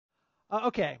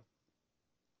Okay.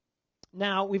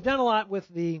 Now, we've done a lot with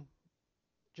the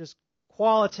just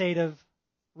qualitative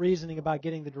reasoning about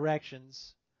getting the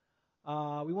directions. We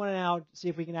want to now see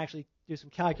if we can actually do some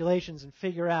calculations and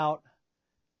figure out,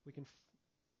 we can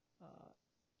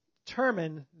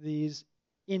determine these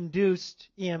induced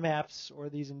EMFs or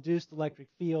these induced electric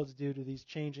fields due to these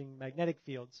changing magnetic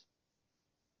fields.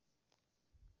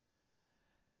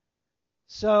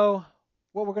 So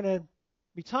what we're going to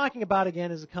be talking about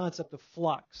again is the concept of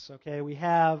flux. Okay, we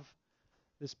have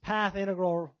this path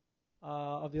integral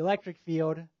of the electric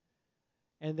field,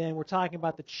 and then we're talking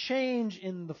about the change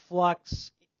in the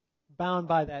flux bound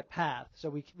by that path. So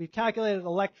we calculated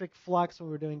electric flux when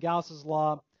we were doing Gauss's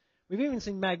law. We've even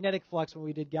seen magnetic flux when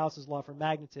we did Gauss's law for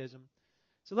magnetism.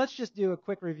 So let's just do a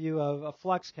quick review of a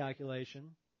flux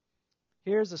calculation.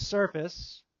 Here's a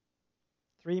surface,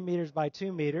 3 meters by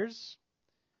 2 meters.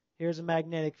 Here's a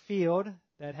magnetic field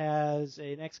that has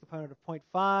an x component of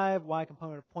 0.5, y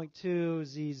component of 0.2,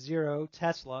 z0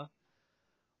 Tesla.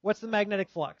 What's the magnetic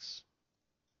flux?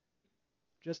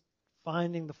 Just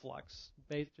finding the flux.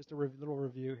 Just a little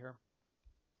review here.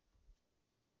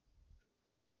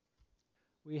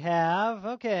 We have,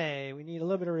 okay, we need a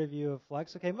little bit of review of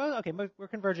flux. Okay, we're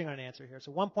converging on an answer here.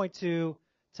 So 1.2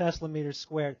 Tesla meters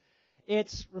squared.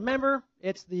 Remember,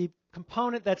 it's the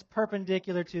component that's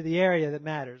perpendicular to the area that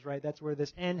matters, right? That's where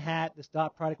this n hat, this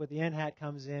dot product with the n hat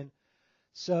comes in.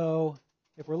 So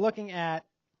if we're looking at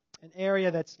an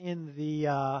area that's in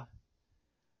the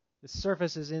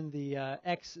surface is in the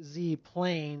xz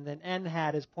plane, then n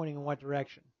hat is pointing in what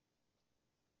direction?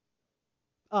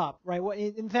 Up, right? Well,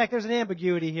 in fact, there's an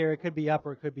ambiguity here. It could be up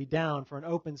or it could be down for an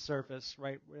open surface,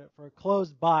 right? For a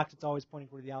closed box, it's always pointing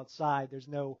toward the outside. There's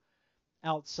no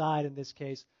outside in this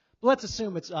case. But let's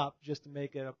assume it's up just to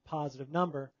make it a positive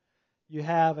number. You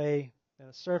have a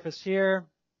surface here,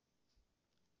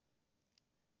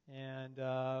 and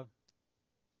your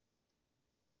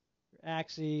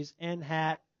axes, n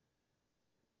hat.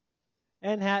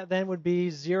 N hat then would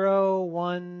be 0,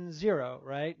 1, 0,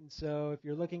 right? And so if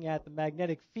you're looking at the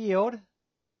magnetic field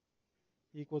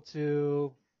equal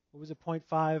to, what was it,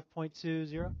 0.5,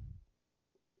 0.20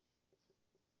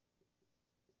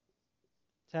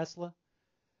 Tesla,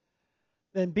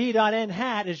 then B dot n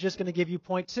hat is just going to give you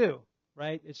 0.2,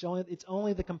 right? It's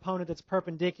only the component that's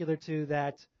perpendicular to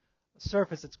that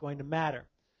surface that's going to matter.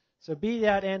 So B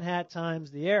dot n hat times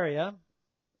the area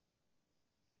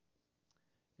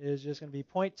is just going to be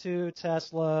 0.2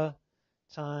 Tesla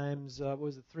times,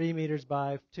 3 meters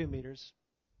by 2 meters,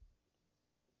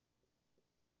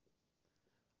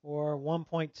 or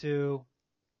 1.2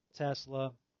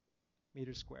 Tesla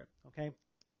meters squared, okay?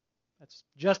 That's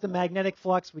just the magnetic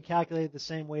flux. We calculated the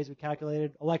same way as we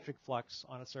calculated electric flux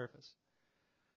on a surface.